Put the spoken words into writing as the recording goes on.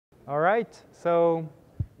All right, so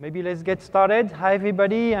maybe let's get started. Hi,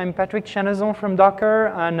 everybody. I'm Patrick Chanezon from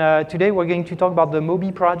Docker, and today we're going to talk about the Moby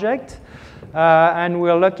project. And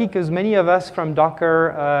we're lucky because many of us from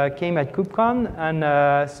Docker came at KubeCon,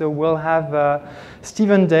 and so we'll have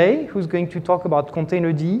Stephen Day, who's going to talk about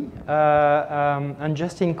Containerd, and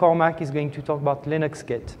Justin Cormack is going to talk about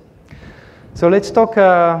LinuxKit. So let's talk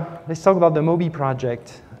about the Moby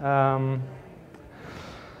project.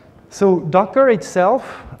 So Docker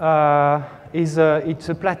itself it's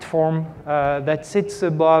a platform that sits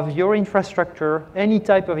above your infrastructure, any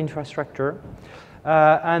type of infrastructure,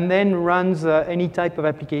 and then runs any type of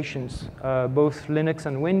applications, both Linux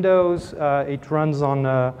and Windows. It runs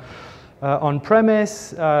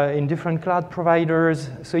on-premise, in different cloud providers.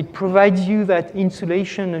 So it provides you that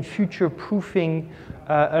insulation and future-proofing,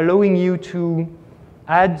 allowing you to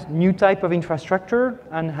add new type of infrastructure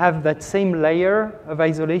and have that same layer of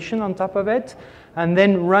isolation on top of it, and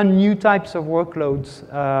then run new types of workloads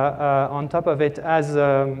on top of it as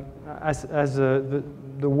the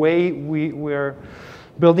way we're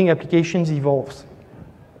building applications evolves.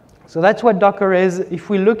 So that's what Docker is. If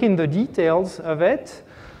we look in the details of it,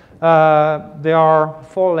 there are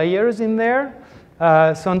 4 layers in there.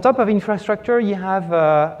 So on top of infrastructure, you have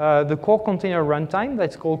the core container runtime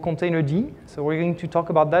that's called Containerd. So we're going to talk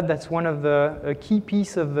about that. That's one of the key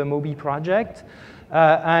piece of the Moby project.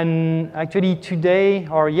 And actually today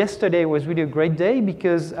or yesterday was really a great day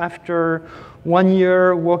because after 1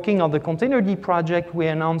 year working on the Containerd project, we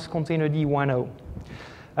announced Containerd 1.0.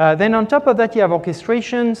 Then on top of that, you have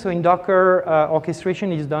orchestration. So in Docker,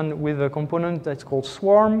 orchestration is done with a component that's called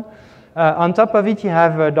Swarm. On top of it, you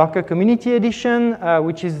have Docker Community Edition,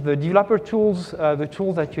 which is the developer tools, the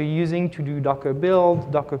tools that you're using to do Docker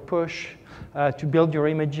build, Docker push, to build your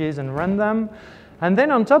images and run them. And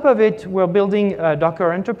then on top of it, we're building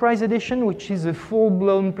Docker Enterprise Edition, which is a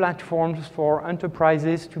full-blown platform for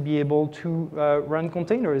enterprises to be able to run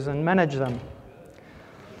containers and manage them.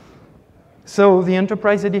 So the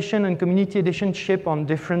Enterprise Edition and Community Edition ship on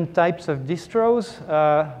different types of distros.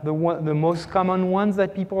 The most common ones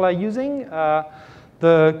that people are using.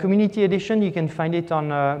 The Community Edition, you can find it on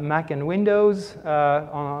Mac and Windows,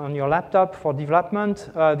 on your laptop for development.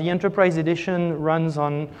 The Enterprise Edition runs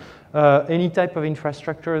on any type of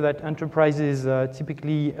infrastructure that enterprises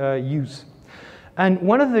typically use. And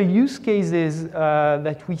one of the use cases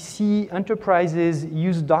that we see enterprises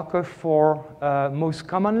use Docker for most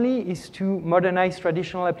commonly is to modernize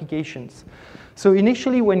traditional applications. So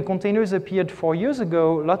initially, when containers appeared 4 years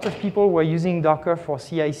ago, lots of people were using Docker for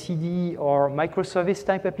CI/CD or microservice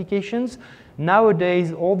type applications.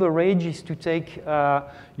 Nowadays, all the rage is to take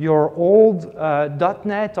your old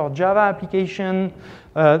 .NET or Java application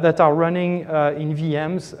that are running in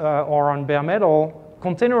VMs or on bare metal,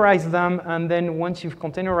 containerize them, and then once you've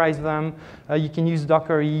containerized them, you can use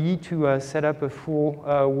Docker EE to set up a full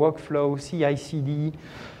workflow, CI/CD,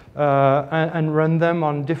 and run them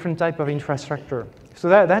on different type of infrastructure. So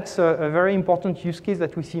that's a very important use case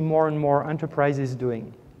that we see more and more enterprises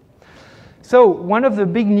doing. So one of the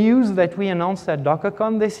big news that we announced at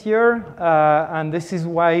DockerCon this year, and this is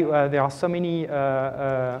why there are so many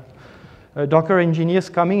Docker engineers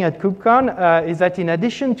coming at KubeCon, is that in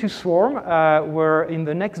addition to Swarm, we're in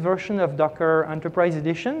the next version of Docker Enterprise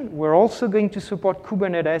Edition, we're also going to support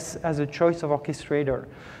Kubernetes as a choice of orchestrator.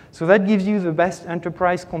 So that gives you the best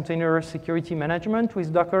enterprise container security management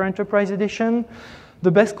with Docker Enterprise Edition,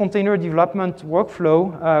 the best container development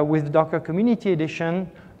workflow with Docker Community Edition,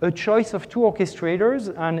 a choice of 2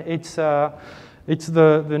 orchestrators, and it's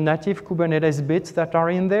the native Kubernetes bits that are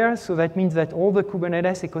in there. So that means that all the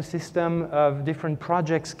Kubernetes ecosystem of different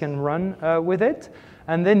projects can run with it.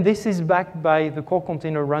 And then this is backed by the core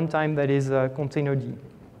container runtime that is Containerd,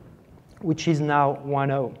 which is now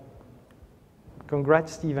 1.0.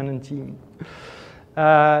 Congrats, Stephen and team.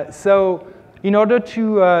 So in order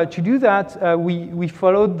to do that, we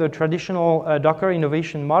followed the traditional Docker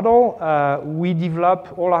innovation model. We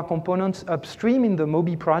develop all our components upstream in the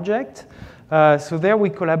Moby project. So there we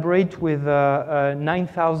collaborate with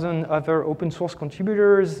 9,000 other open source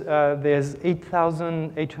contributors. There's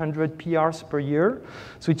 8,800 PRs per year.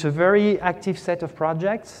 So it's a very active set of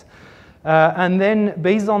projects. And then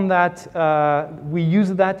based on that, we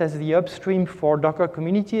use that as the upstream for Docker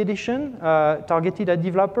Community Edition, targeted at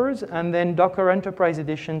developers, and then Docker Enterprise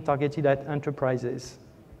Edition targeted at enterprises.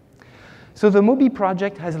 So the Moby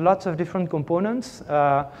project has lots of different components.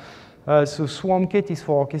 So SwarmKit is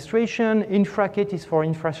for orchestration, InfraKit is for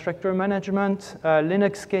infrastructure management,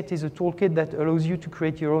 LinuxKit is a toolkit that allows you to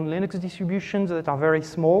create your own Linux distributions that are very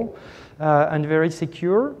small and very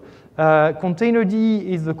secure. Containerd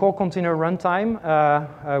is the core container runtime,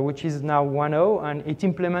 which is now 1.0, and it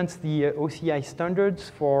implements the OCI standards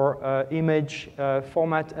for image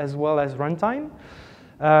format as well as runtime.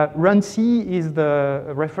 Runc is the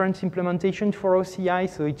reference implementation for OCI,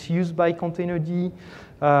 so it's used by Containerd.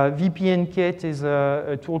 VPNKit is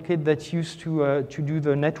a toolkit that's used to do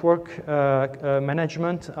the network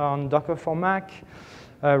management on Docker for Mac.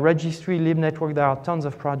 Registry, libnetwork, there are tons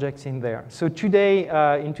of projects in there. So today,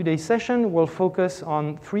 in today's session, we'll focus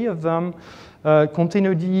on 3 of them,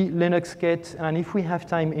 Containerd, LinuxKit, and if we have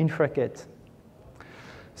time, InfraKit.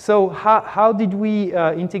 So how did we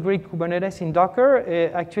integrate Kubernetes in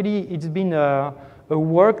Docker? Actually, it's been a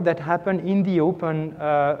work that happened in the open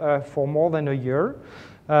for more than a year.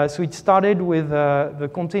 So it started with the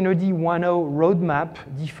Containerd 1.0 roadmap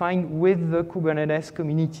defined with the Kubernetes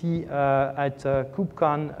community at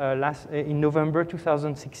KubeCon in November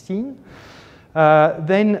 2016.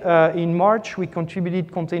 Then in March, we contributed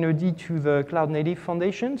Containerd to the Cloud Native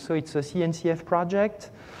Foundation, so it's a CNCF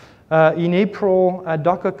project. In April at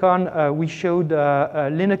DockerCon, we showed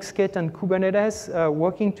LinuxKit and Kubernetes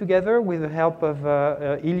working together with the help of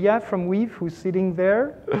Ilya from Weave, who's sitting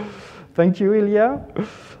there. Thank you, Ilya.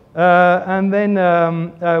 And then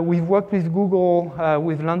we've worked with Google,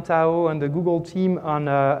 with Lantau and the Google team on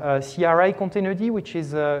CRI Containerd, which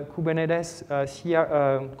is a Kubernetes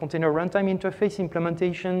container runtime interface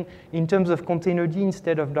implementation in terms of Containerd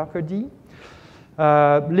instead of Dockerd.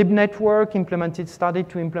 Libnetwork started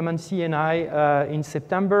to implement CNI in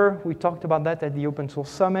September. We talked about that at the Open Source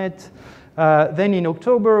Summit. Then in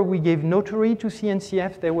October, we gave Notary to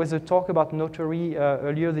CNCF. There was a talk about Notary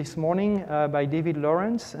earlier this morning by David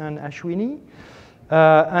Lawrence and Ashwini.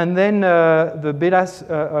 And then the betas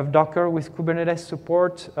of Docker with Kubernetes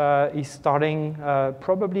support is starting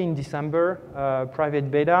probably in December,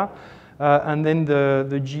 private beta. And then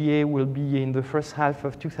the GA will be in the first half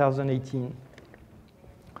of 2018.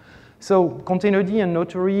 So Containerd and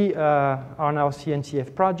Notary are now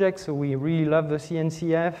CNCF projects, so we really love the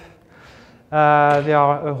CNCF. There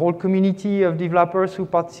are a whole community of developers who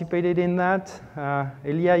participated in that.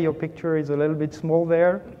 Elia, your picture is a little bit small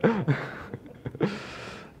there.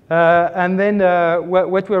 And then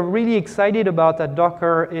what we're really excited about at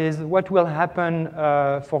Docker is what will happen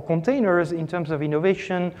for containers in terms of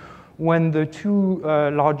innovation when the 2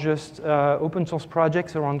 largest open source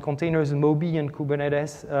projects around containers, Moby and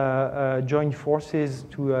Kubernetes, join forces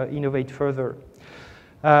to innovate further.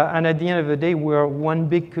 And at the end of the day, we're one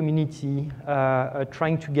big community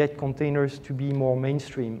trying to get containers to be more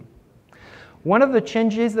mainstream. One of the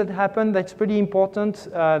changes that happened that's pretty important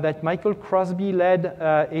that Michael Crosby led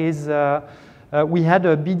is we had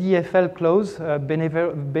a BDFL clause,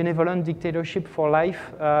 benevolent dictatorship for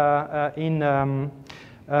life,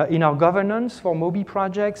 in our governance for Moby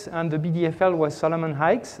projects, and the BDFL was Solomon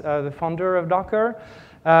Hykes, the founder of Docker.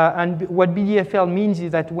 And what BDFL means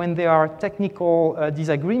is that when there are technical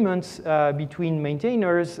disagreements between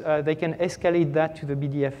maintainers, they can escalate that to the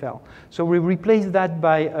BDFL. So we replaced that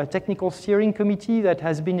by a technical steering committee that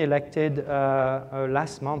has been elected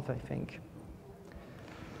last month, I think.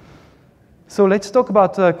 So let's talk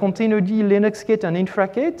about Containerd, LinuxKit, and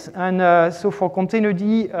InfraKit. And so for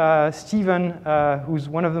Containerd, Steven, who's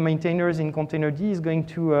one of the maintainers in Containerd, is going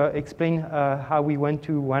to explain how we went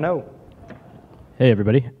to 1.0. Hey,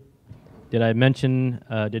 everybody. Did I mention,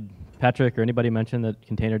 did Patrick or anybody mention that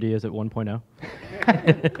Containerd is at 1.0?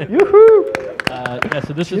 Yoo-hoo! Yeah,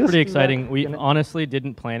 so this is pretty exciting. We honestly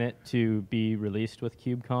didn't plan it to be released with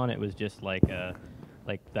KubeCon. It was just like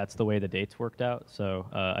that's the way the dates worked out. So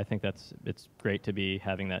I think it's great to be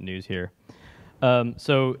having that news here.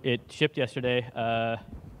 So it shipped yesterday.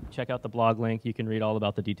 Check out the blog link. You can read all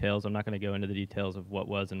about the details. I'm not going to go into the details of what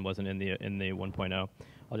was and wasn't in the 1.0.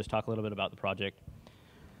 I'll just talk a little bit about the project.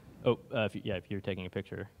 Oh, if you're taking a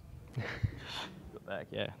picture. Go back.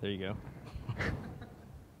 Yeah, there you go.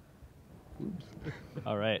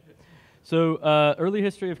 All right. So early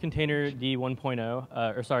history of Containerd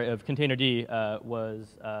 1.0, or sorry, of Containerd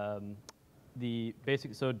was the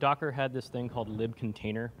basic. So Docker had this thing called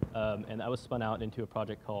libcontainer, and that was spun out into a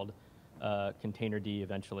project called Containerd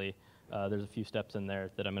eventually. There's a few steps in there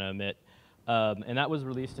that I'm going to omit. And that was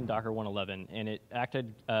released in Docker 1.11, and it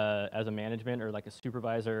acted as a management or like a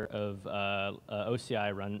supervisor of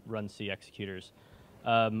OCI runc executors.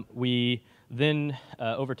 We then,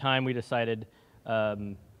 over time, we decided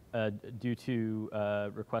due to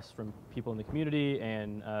requests from people in the community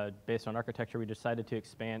and based on architecture, we decided to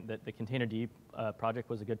expand, that the Containerd project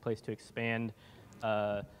was a good place to expand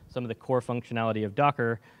some of the core functionality of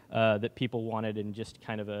Docker that people wanted in just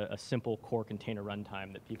kind of a simple core container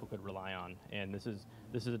runtime that people could rely on. And this is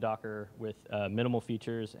a Docker with minimal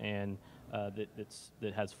features and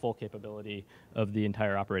that has full capability of the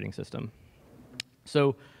entire operating system.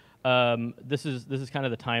 So this is kind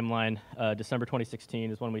of the timeline. December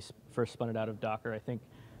 2016 is when we first spun it out of Docker. I think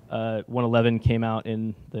 1.11 came out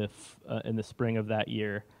in the spring of that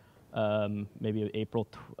year, maybe April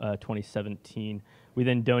 2017. We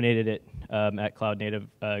then donated it at Cloud Native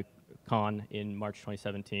Con in March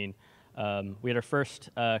 2017. We had our first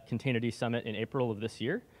Containerd Summit in April of this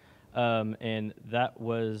year, and that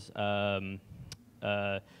was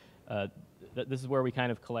this is where we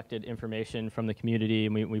kind of collected information from the community,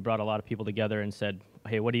 and we brought a lot of people together and said,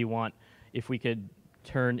 hey, what do you want if we could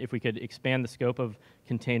expand the scope of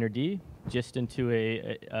Containerd just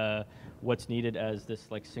into what's needed as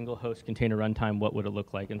this like single host container runtime, what would it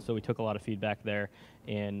look like? And so we took a lot of feedback there,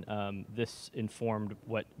 and this informed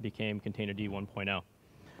what became Containerd 1.0.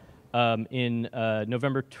 In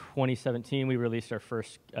November 2017, we released our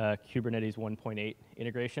first Kubernetes 1.8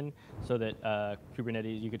 integration, so that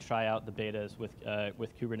Kubernetes, you could try out the betas with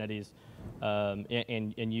Kubernetes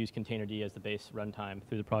and use Containerd as the base runtime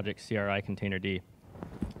through the project CRI Containerd.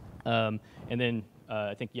 And then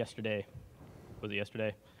I think yesterday, was it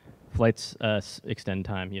yesterday? Flights extend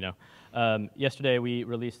time, you know. Yesterday we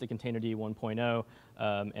released the Containerd 1.0,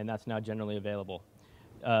 and that's now generally available.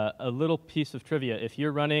 A little piece of trivia: if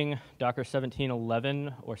you're running Docker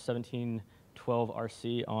 17.11 or 17.12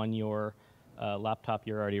 RC on your laptop,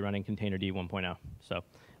 you're already running Containerd 1.0.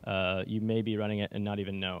 So you may be running it and not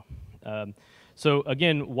even know. So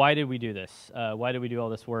again, why did we do this? Why did we do all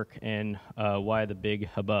this work, and why the big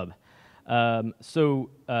hubbub?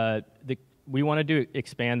 We wanted to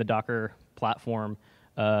expand the Docker platform.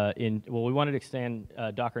 We wanted to extend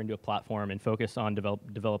Docker into a platform and focus on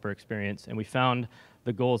developer experience, and we found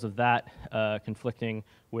the goals of that conflicting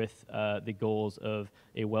with the goals of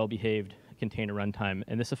a well-behaved container runtime,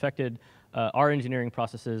 and this affected our engineering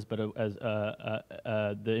processes, but as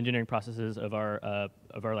the engineering processes of our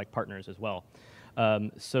like partners as well.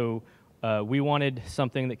 We wanted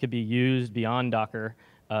something that could be used beyond Docker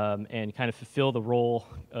and kind of fulfill the role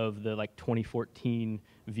of the like 2014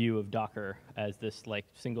 view of Docker as this like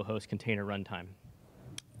single host container runtime.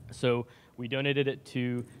 So we donated it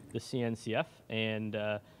to the CNCF, and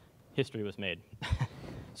history was made.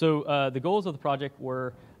 So the goals of the project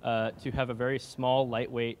were to have a very small,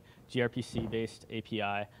 lightweight gRPC-based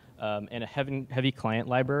API and a heavy client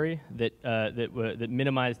library that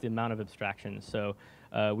minimized the amount of abstractions. So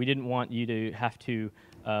we didn't want you to have to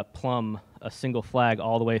plumb a single flag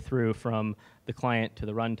all the way through from the client to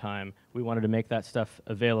the runtime. We wanted to make that stuff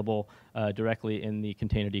available directly in the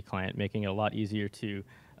Containerd client, making it a lot easier to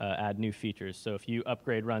add new features. So if you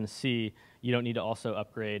upgrade run C, you don't need to also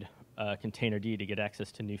upgrade Containerd to get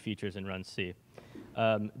access to new features in run C.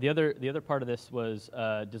 The other part of this was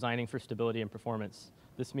designing for stability and performance.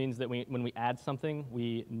 This means that when we add something,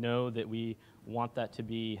 we know that we want that to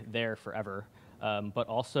be there forever. But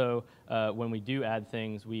also, when we do add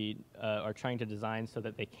things, we are trying to design so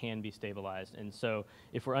that they can be stabilized. And so,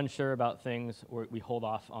 if we're unsure about things, we hold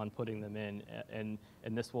off on putting them in, and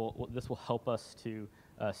this will help us to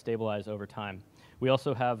stabilize over time. We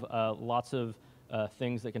also have lots of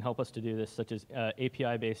things that can help us to do this, such as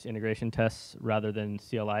API-based integration tests rather than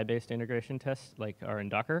CLI-based integration tests, like are in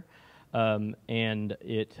Docker. And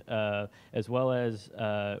it, as well as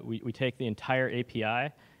we take the entire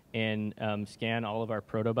API and scan all of our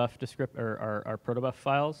protobuf our protobuf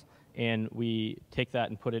files, and we take that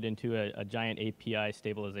and put it into a giant API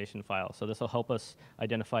stabilization file. So this will help us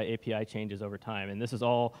identify API changes over time, and this is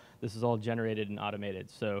all generated and automated.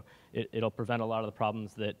 So it'll prevent a lot of the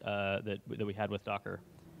problems that we had with Docker.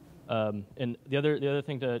 And the other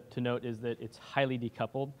thing to note is that it's highly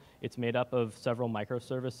decoupled. It's made up of several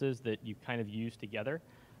microservices that you kind of use together.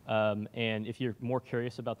 And if you're more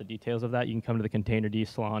curious about the details of that, you can come to the Containerd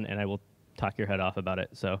salon, and I will talk your head off about it.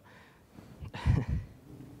 So,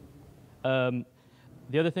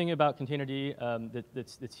 the other thing about Containerd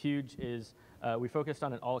that's huge is we focused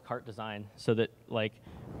on an a la carte design, so that like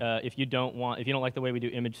if you don't like the way we do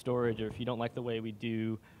image storage, or if you don't like the way we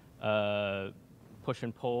do push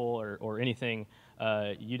and pull or anything,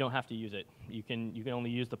 you don't have to use it. You can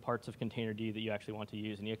only use the parts of Containerd that you actually want to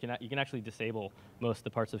use, and you can actually disable most of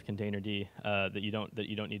the parts of Containerd that you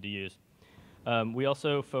don't need to use. We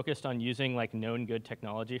also focused on using like known good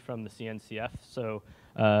technology from the CNCF, so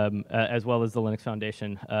as well as the Linux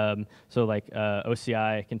Foundation. So like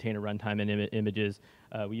OCI, container runtime and images.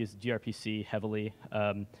 We use gRPC heavily,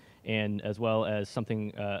 and as well as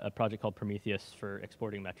something, a project called Prometheus for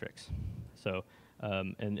exporting metrics. So,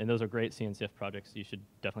 and those are great CNCF projects. You should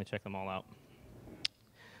definitely check them all out.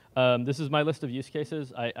 This is my list of use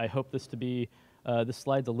cases. I hope this to be, this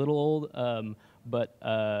slide's a little old, but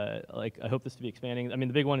like I hope this to be expanding. I mean,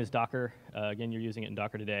 the big one is Docker. Again, you're using it in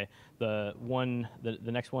Docker today. The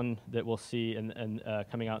next one that we'll see and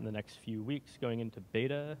coming out in the next few weeks, going into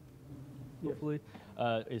beta, hopefully,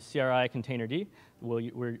 is CRI Containerd.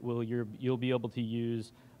 You'll be able to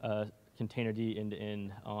use Containerd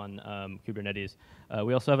end-to-end on Kubernetes.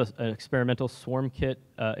 We also have an experimental SwarmKit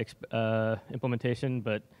implementation,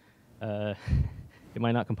 but it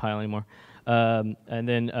might not compile anymore. And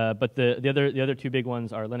then, but the other two big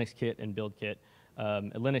ones are LinuxKit and BuildKit.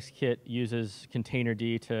 LinuxKit uses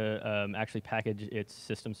Containerd to actually package its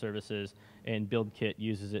system services, and BuildKit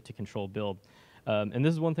uses it to control build. And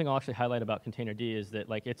this is one thing I'll actually highlight about Containerd is that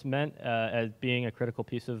like it's meant as being a critical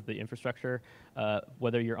piece of the infrastructure,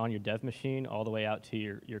 whether you're on your dev machine all the way out to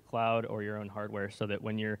your cloud or your own hardware, so that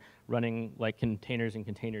when you're running like containers in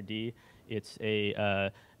Containerd, it's a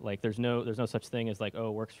like there's no such thing as like, oh,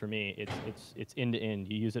 it works for me. It's end to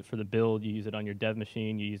end. You use it for the build, you use it on your dev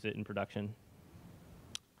machine, you use it in production.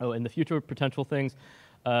 Oh, and the future potential things,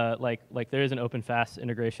 like there is an open fast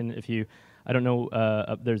integration. If you, I don't know,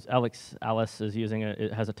 there's Alice is using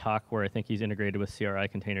it has a talk where I think he's integrated with CRI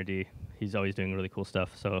Containerd. He's always doing really cool stuff.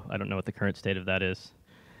 So I don't know what the current state of that is.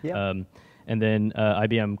 Yeah. And then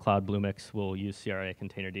IBM Cloud Bluemix will use CRI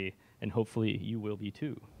Containerd, and hopefully you will be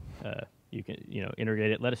too. You can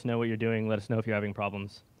integrate it. Let us know what you're doing. Let us know if you're having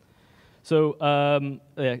problems. So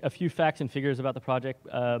a few facts and figures about the project.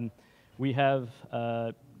 We have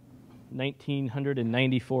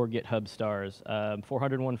 1,994 GitHub stars,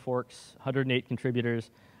 401 forks, 108 contributors.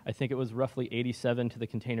 I think it was roughly 87 to the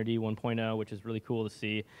Containerd 1.0, which is really cool to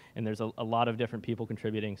see. And there's a lot of different people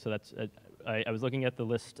contributing. So that's I was looking at the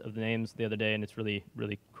list of the names the other day, and it's really,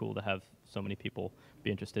 really cool to have so many people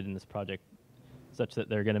be interested in this project, such that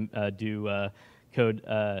they're going to do code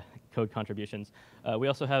contributions. We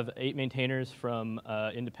also have 8 maintainers from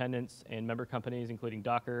independents and member companies, including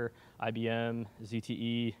Docker, IBM,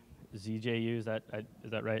 ZTE, ZJU, is that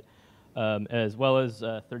right? As well as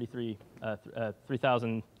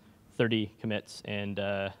 3,030 commits and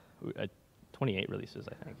 28 releases,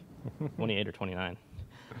 I think, 28 or 29.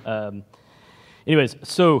 Anyways,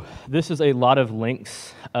 so this is a lot of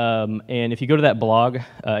links, and if you go to that blog,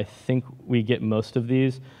 I think we get most of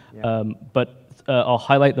these, yeah. But I'll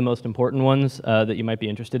highlight the most important ones that you might be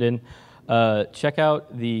interested in. Check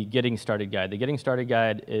out the Getting Started guide. The Getting Started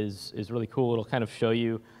guide is really cool. It'll kind of show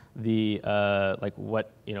you the like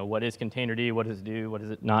what is Containerd, what does it do, what does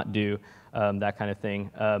it not do, that kind of thing.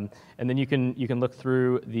 And then you can look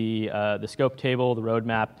through the scope table, the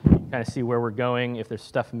roadmap, kind of see where we're going. If there's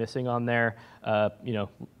stuff missing on there,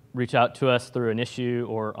 reach out to us through an issue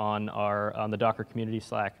or on the Docker community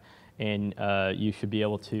Slack, and you should be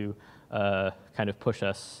able to kind of push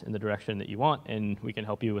us in the direction that you want, and we can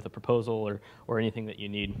help you with a proposal or anything that you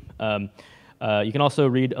need. You can also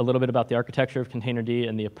read a little bit about the architecture of Containerd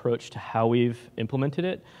and the approach to how we've implemented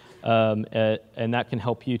it, and that can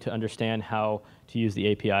help you to understand how to use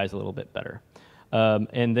the APIs a little bit better.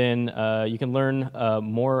 And then you can learn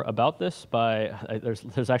more about this by,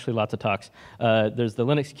 there's actually lots of talks. There's the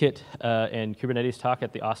LinuxKit and Kubernetes talk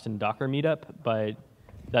at the Austin Docker meetup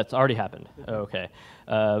that's already happened. Okay.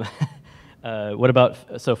 What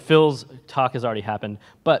about, so Phil's talk has already happened,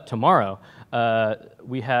 but tomorrow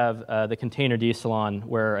we have the Containerd salon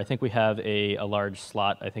where I think we have a large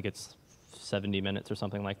slot. I think it's 70 minutes or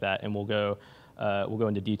something like that, and we'll go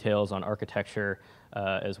into details on architecture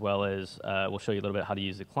as well as we'll show you a little bit how to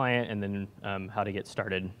use the client and then how to get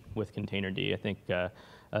started with Containerd. I think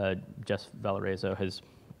Jess Valarezo has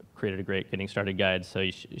created a great getting started guide, so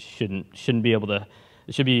you shouldn't be able to.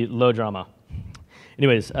 It should be low drama.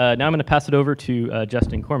 Anyways, now I'm going to pass it over to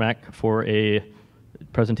Justin Cormack for a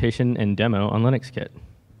presentation and demo on LinuxKit.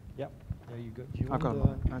 Yep, there you go. Do you want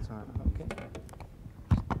the, that's all right. Okay.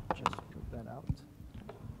 Just put that out.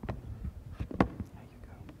 There you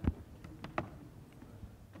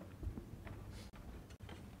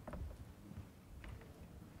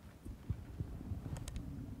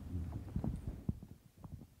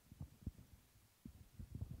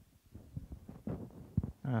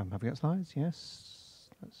go. Have we got slides? Yes.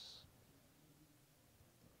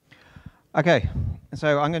 Okay.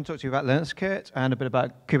 So I'm going to talk to you about LinuxKit and a bit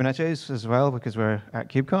about Kubernetes as well, because we're at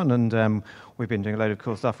KubeCon and we've been doing a load of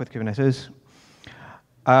cool stuff with Kubernetes.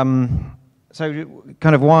 So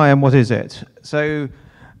kind of why and what is it? So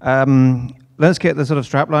LinuxKit, the sort of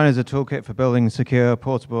strapline, is a toolkit for building secure,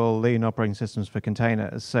 portable, lean operating systems for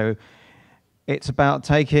containers. So it's about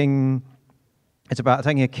taking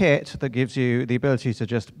a kit that gives you the ability to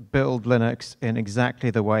just build Linux in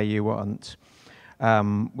exactly the way you want.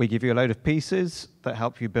 We give you a load of pieces that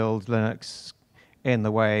help you build Linux in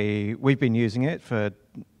the way we've been using it for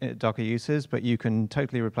Docker uses, but you can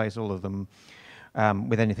totally replace all of them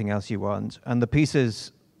with anything else you want. And the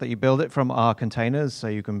pieces that you build it from are containers, so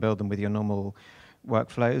you can build them with your normal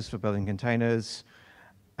workflows for building containers.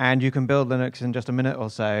 And you can build Linux in just a minute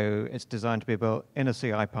or so. It's designed to be built in a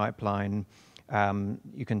CI pipeline.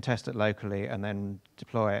 You can test it locally and then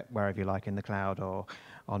deploy it wherever you like in the cloud or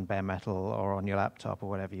on bare metal or on your laptop or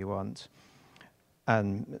whatever you want.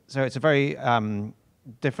 And so it's a very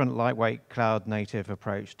different, lightweight, cloud-native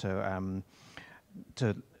approach to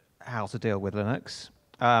how to deal with Linux.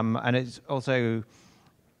 And it's also,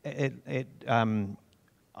 I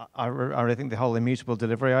really think the whole immutable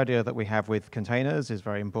delivery idea that we have with containers is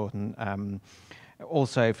very important.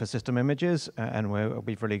 Also for system images, and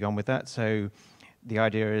we've really gone with that. So the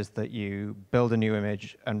idea is that you build a new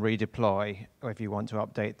image and redeploy if you want to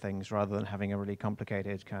update things, rather than having a really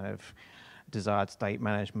complicated kind of desired state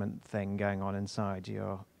management thing going on inside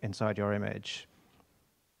your image.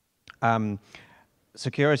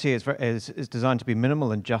 Security is designed to be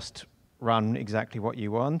minimal and just run exactly what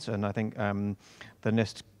you want. And I think the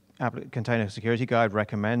NIST Container Security Guide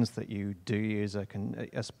recommends that you do use a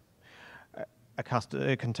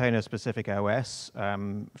container-specific OS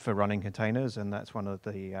for running containers, and that's one of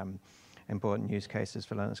the important use cases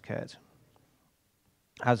for LinuxKit.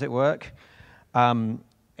 How does it work?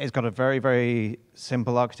 It's got a very, very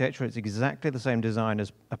simple architecture. It's exactly the same design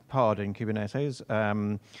as a pod in Kubernetes,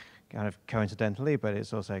 kind of coincidentally, but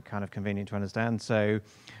it's also kind of convenient to understand. So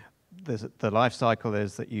the life cycle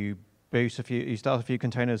is that you start a few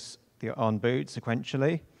containers on boot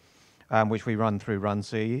sequentially, which we run through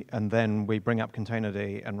runc, and then we bring up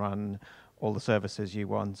containerd and run all the services you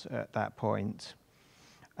want at that point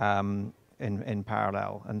in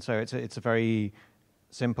parallel. And so it's a very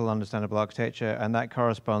simple, understandable architecture, and that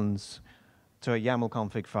corresponds to a YAML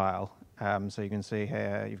config file. So you can see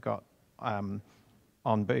here you've got on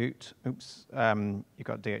boot, you've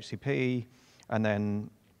got DHCP, and then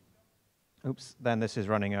this is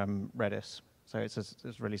running Redis. So it's a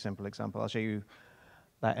really simple example. I'll show you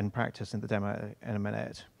that in practice in the demo in a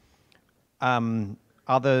minute.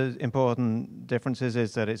 Other important differences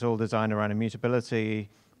is that it's all designed around immutability.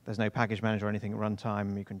 There's no package manager or anything at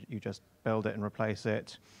runtime. You just build it and replace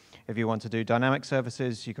it. If you want to do dynamic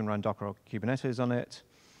services, you can run Docker or Kubernetes on it.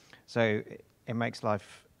 So it makes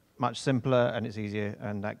life much simpler, and it's easier,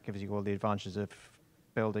 and that gives you all the advantages of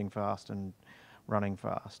building fast and running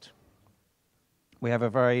fast. We have a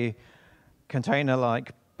very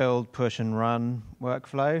container-like build, push, and run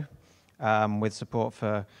workflow with support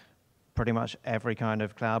for pretty much every kind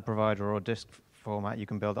of cloud provider or disk format. You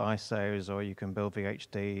can build ISOs or you can build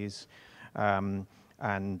VHDs.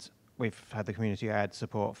 And we've had the community add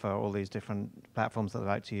support for all these different platforms that they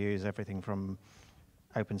like to use, everything from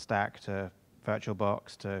OpenStack to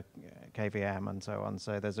VirtualBox to KVM and so on.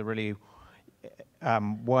 So there's a really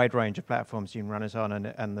wide range of platforms you can run it on,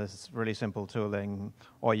 and there's really simple tooling,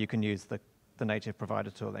 or you can use the native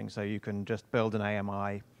provider tooling. So you can just build an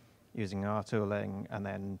AMI using our tooling and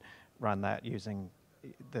then run that using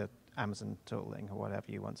the Amazon tooling or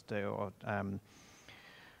whatever you want to do. Or,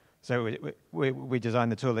 so we design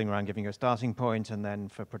the tooling around giving you a starting point, and then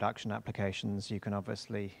for production applications, you can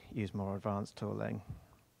obviously use more advanced tooling.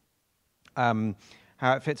 How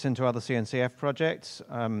it fits into other CNCF projects,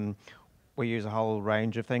 we use a whole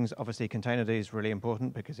range of things. Obviously, containerd is really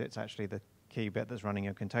important because it's actually the key bit that's running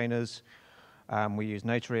your containers. We use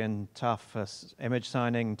Notary and Tough for image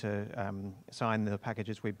signing to sign the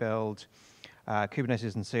packages we build.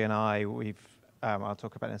 Kubernetes and CNI, I'll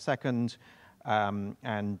talk about in a second.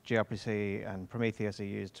 And gRPC and Prometheus are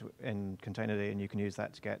used in containerd, and you can use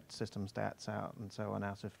that to get system stats out and so on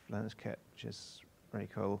out of LinuxKit, which is really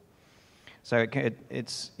cool. So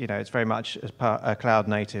it's very much a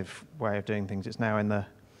cloud-native way of doing things. It's now in the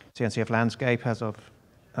CNCF landscape as of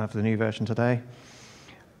the new version today.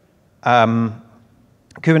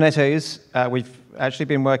 Kubernetes, we've actually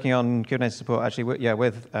been working on Kubernetes support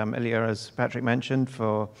with Ilya, as Patrick mentioned,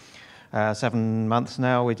 for 7 months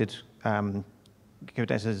now. We did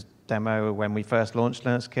Kubernetes demo when we first launched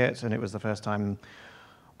LinuxKit, and it was the first time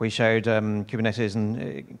we showed Kubernetes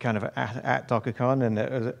and kind of at DockerCon, and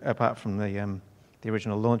it was, apart from the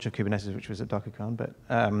original launch of Kubernetes, which was at DockerCon, but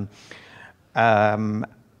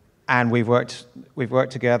and we've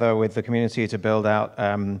worked together with the community to build out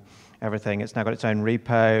everything. It's now got its own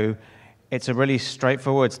repo. It's a really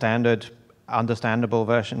straightforward, standard, understandable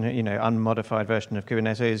version, unmodified version of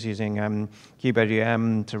Kubernetes using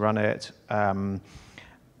kubeadm to run it.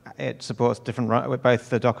 It supports with both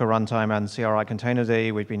the Docker runtime and CRI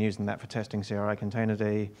containerd. We've been using that for testing CRI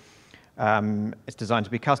containerd. It's designed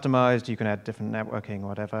to be customized. You can add different networking,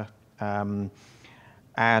 whatever.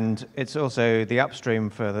 And it's also the upstream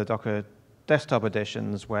for the Docker desktop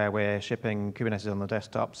editions, where we're shipping Kubernetes on the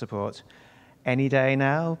desktop support any day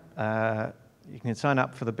now. You can sign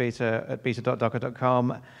up for the beta at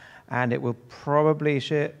beta.docker.com, and it will probably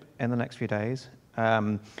ship in the next few days.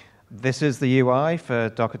 This is the UI for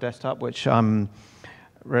Docker Desktop, which I'm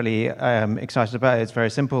really excited about. It's very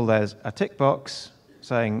simple. There's a tick box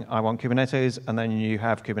saying, I want Kubernetes, and then you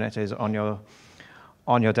have Kubernetes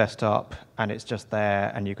on your desktop, and it's just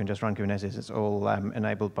there, and you can just run Kubernetes. It's all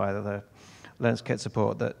enabled by the LinuxKit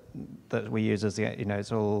support that we use as the,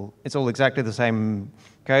 it's all exactly the same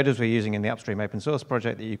code as we're using in the upstream open source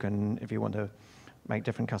project that you can, if you want to make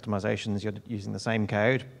different customizations, you're using the same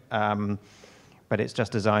code. But it's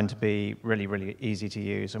just designed to be really, really easy to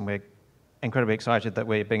use, and we're incredibly excited that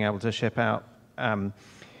we're being able to ship out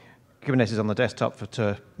Kubernetes on the desktop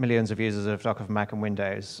to millions of users of Docker for Mac and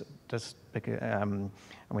Windows. And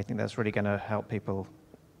we think that's really going to help people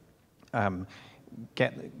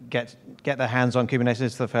get their hands on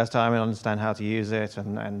Kubernetes for the first time and understand how to use it,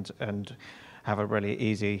 and have a really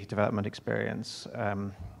easy development experience.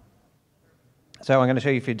 So I'm going to show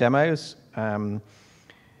you a few demos.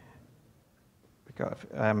 We've got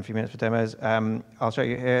a few minutes for demos. I'll show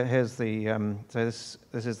you here. Here's the so this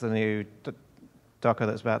is the new Docker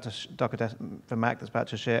that's about to Docker for Mac that's about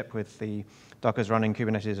to ship, with the Docker's running,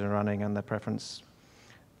 Kubernetes are running, and the preference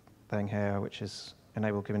thing here, which is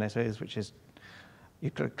enable Kubernetes, which is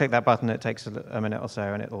you click that button. It takes a minute or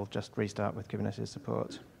so, and it'll just restart with Kubernetes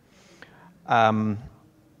support. And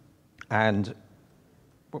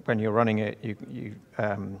when you're running it,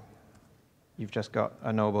 you've just got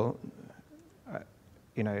a normal.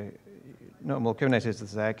 Normal Kubernetes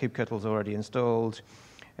is there. kubectl's already installed.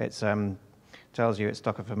 It tells you it's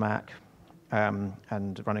Docker for Mac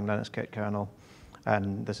and running LinuxKit kernel.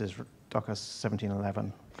 And this is Docker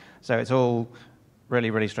 17.11. So it's all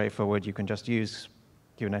really, really straightforward. You can just use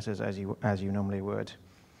Kubernetes as you normally would.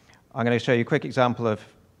 I'm going to show you a quick example of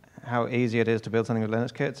how easy it is to build something with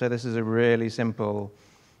LinuxKit. So this is a really simple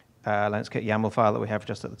LinuxKit YAML file that we have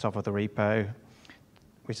just at the top of the repo.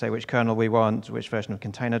 We say which kernel we want, which version of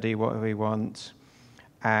containerd what we want,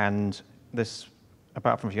 and this,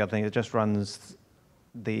 apart from a few other things, it just runs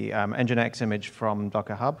the Nginx image from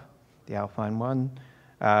Docker Hub, the Alpine one,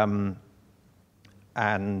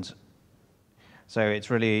 and so it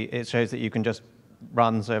shows that you can just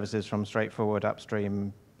run services from straightforward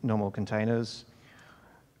upstream normal containers.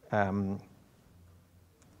 We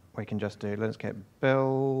can just do LinuxKit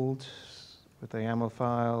build with the YAML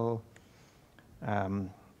file.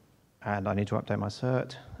 And I need to update my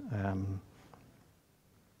cert.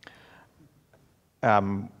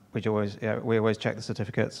 We always check the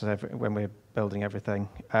certificates when we're building everything.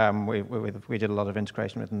 We did a lot of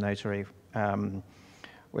integration with Notary,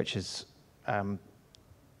 which is there.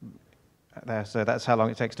 So that's how long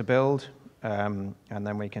it takes to build, and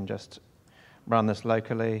then we can just run this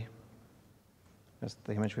locally. That's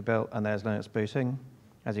the image we built, and there's Linux booting.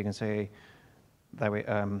 As you can see,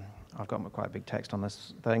 there I've got quite a big text on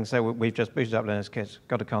this thing. So we've just booted up LinuxKit,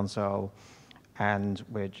 got a console, and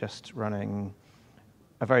we're just running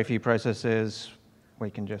a very few processes. We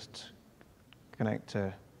can just connect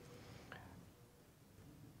to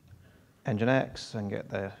Nginx and get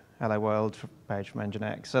the Hello World page from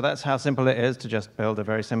Nginx. So that's how simple it is to just build a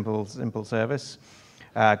very simple service.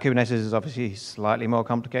 Kubernetes is obviously slightly more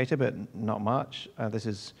complicated, but not much. This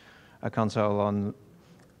is a console on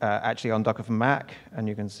actually on Docker for Mac, and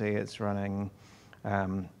you can see it's running.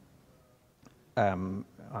 I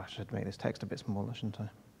should make this text a bit smaller, shouldn't I?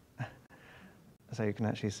 So you can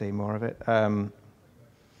actually see more of it.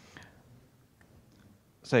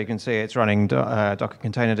 So you can see it's running Docker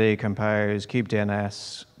containerd, Compose,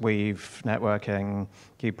 kubedns, Weave, networking,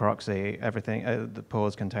 kubeproxy, everything, the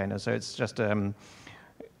pause container. So it's just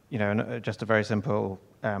just a very simple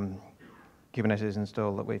Kubernetes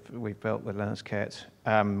install that we've built with LinuxKit,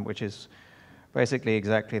 which is basically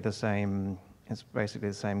exactly the same. It's basically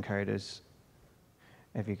the same code as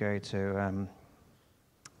if you go to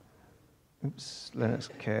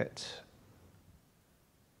LinuxKit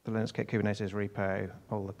the LinuxKit Kubernetes repo.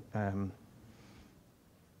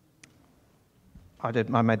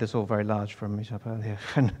 I made this all very large for a meetup earlier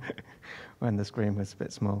when the screen was a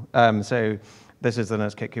bit small. So this is the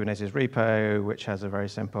LinuxKit Kubernetes repo, which has a very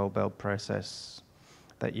simple build process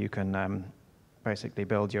that you can basically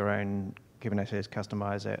build your own Kubernetes,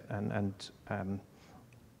 customize it, and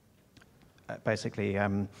basically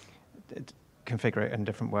configure it in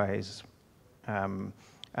different ways.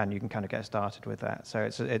 And you can kind of get started with that. So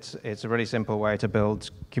it's a really simple way to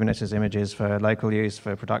build Kubernetes images for local use,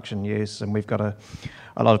 for production use, and we've got a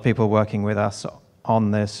lot of people working with us on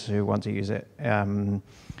this who want to use it in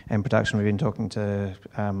production. We've been talking to,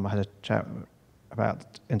 I had a chat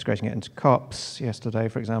about integrating it into COPS yesterday,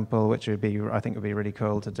 for example, which I think would be really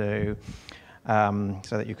cool to do,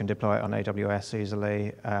 so that you can deploy it on AWS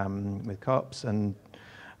easily with COPS. And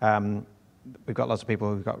we've got lots of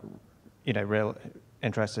people who've got real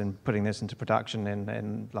interest in putting this into production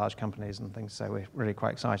in large companies and things. So we're really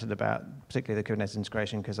quite excited about particularly the Kubernetes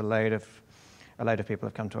integration, because a load of people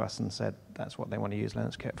have come to us and said that's what they want to use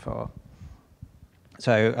LinuxKit for.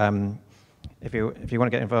 So if you want to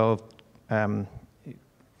get involved,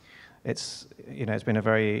 it's been a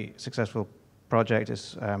very successful project.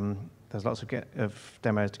 There's lots of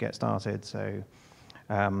demos to get started. So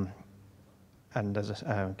and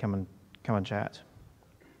come and chat.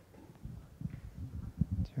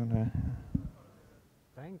 Do you want to?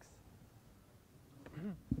 Thanks.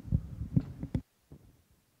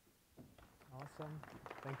 Awesome.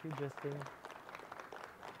 Thank you, Justin.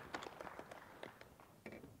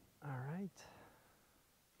 All right.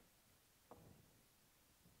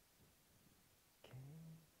 Okay.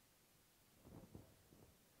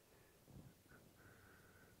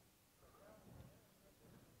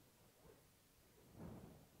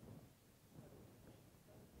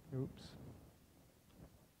 Oops.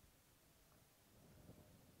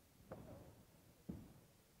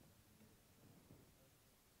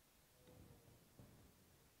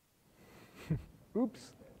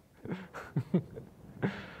 Oops.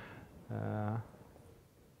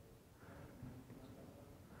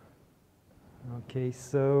 Okay,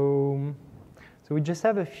 so we just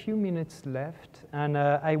have a few minutes left, and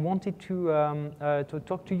I wanted to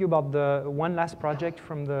talk to you about the one last project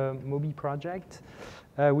from the Moby project,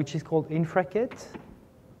 which is called InfraKit.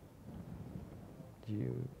 Do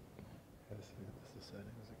you?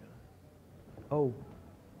 Oh.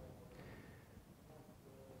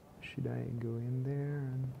 Should I go in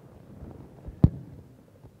there?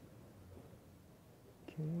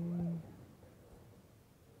 Okay.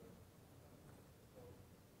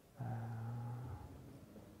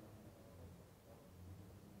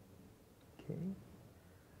 Okay.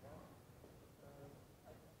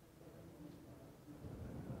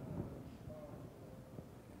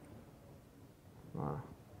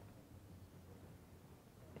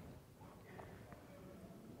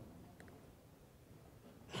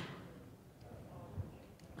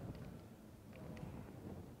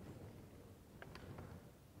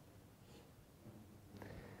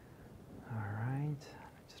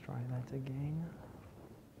 Try that again.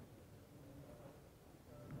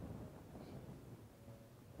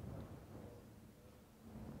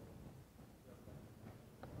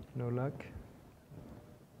 No luck.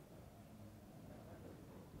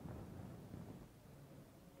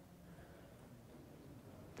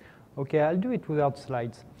 Okay, I'll do it without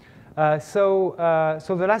slides. So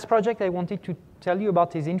the last project I wanted to tell you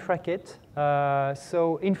about is InfraKit.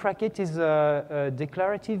 So InfraKit is a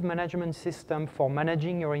declarative management system for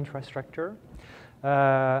managing your infrastructure.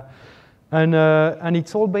 And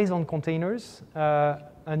it's all based on containers.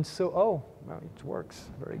 And so, oh, well, it works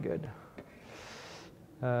very good.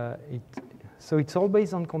 So it's all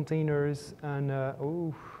based on containers. And,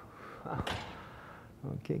 oh,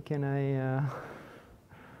 okay, can I,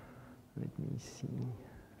 let me see.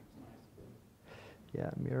 Yeah,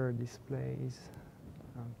 mirror displays.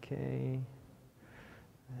 Okay,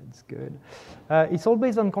 that's good. It's all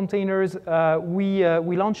based on containers. We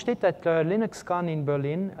launched it at LinuxCon in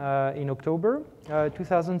Berlin in October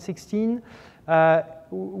 2016.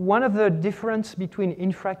 One of the differences between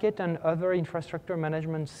InfraKit and other infrastructure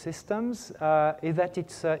management systems is that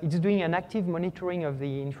it's doing an active monitoring of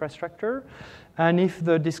the infrastructure. And if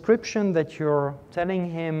the description that you're telling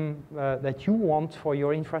him that you want for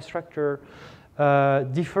your infrastructure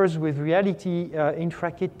differs with reality,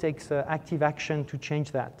 InfraKit takes active action to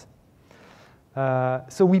change that.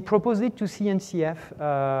 So we proposed it to CNCF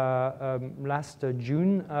last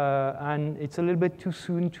June, and it's a little bit too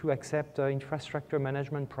soon to accept infrastructure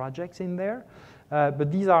management projects in there.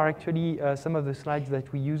 But these are actually some of the slides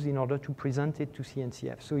that we use in order to present it to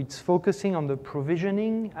CNCF. So it's focusing on the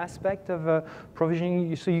provisioning aspect of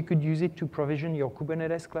provisioning. So you could use it to provision your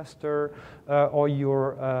Kubernetes cluster or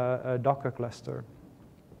your Docker cluster.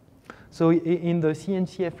 So in the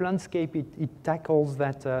CNCF landscape, it tackles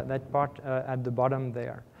that part at the bottom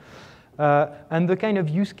there. And the kind of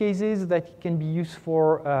use cases that it can be used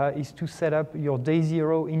for is to set up your day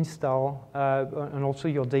 0 install and also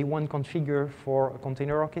your day 1 configure for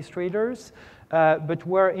container orchestrators. But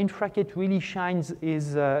where InfraKit really shines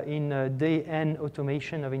is in day N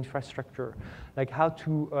automation of infrastructure, like how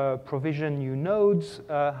to provision new nodes,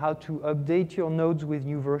 how to update your nodes with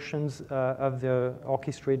new versions of the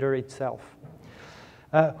orchestrator itself.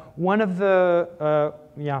 One of the,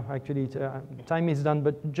 actually time is done,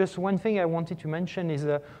 but just one thing I wanted to mention is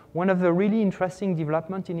one of the really interesting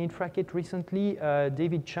development in InfraKit recently,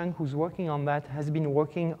 David Chung, who's working on that, has been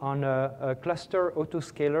working on a cluster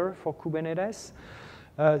autoscaler for Kubernetes.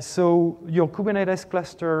 So your Kubernetes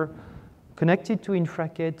cluster connected to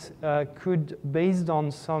InfraKit could, based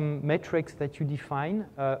on some metrics that you define,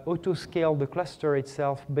 autoscale the cluster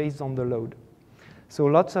itself based on the load. So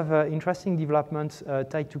lots of interesting developments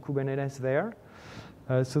tied to Kubernetes there.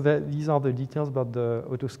 So these are the details about the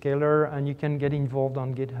autoscaler, and you can get involved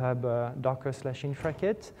on GitHub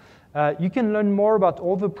docker/InfraKit. You can learn more about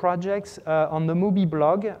all the projects on the Moby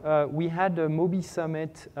blog. We had a Moby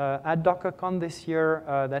summit at DockerCon this year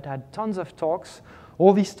that had tons of talks.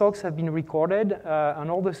 All these talks have been recorded, and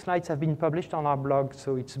all the slides have been published on our blog.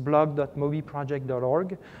 So it's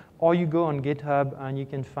blog.mobyproject.org. Or you go on GitHub and you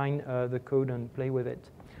can find the code and play with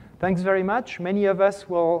it. Thanks very much. Many of us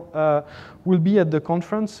will be at the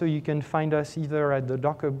conference, so you can find us either at the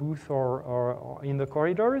Docker booth or in the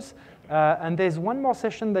corridors. And there's one more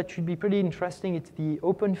session that should be pretty interesting. It's the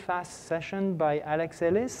OpenFast session by Alex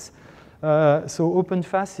Ellis. So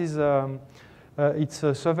OpenFast is it's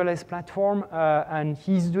a serverless platform, and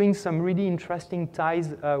he's doing some really interesting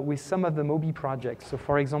ties with some of the Moby projects. So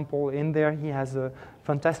for example, in there he has a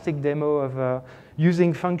fantastic demo of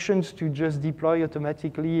using functions to just deploy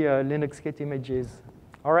automatically LinuxKit images.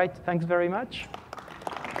 All right, thanks very much.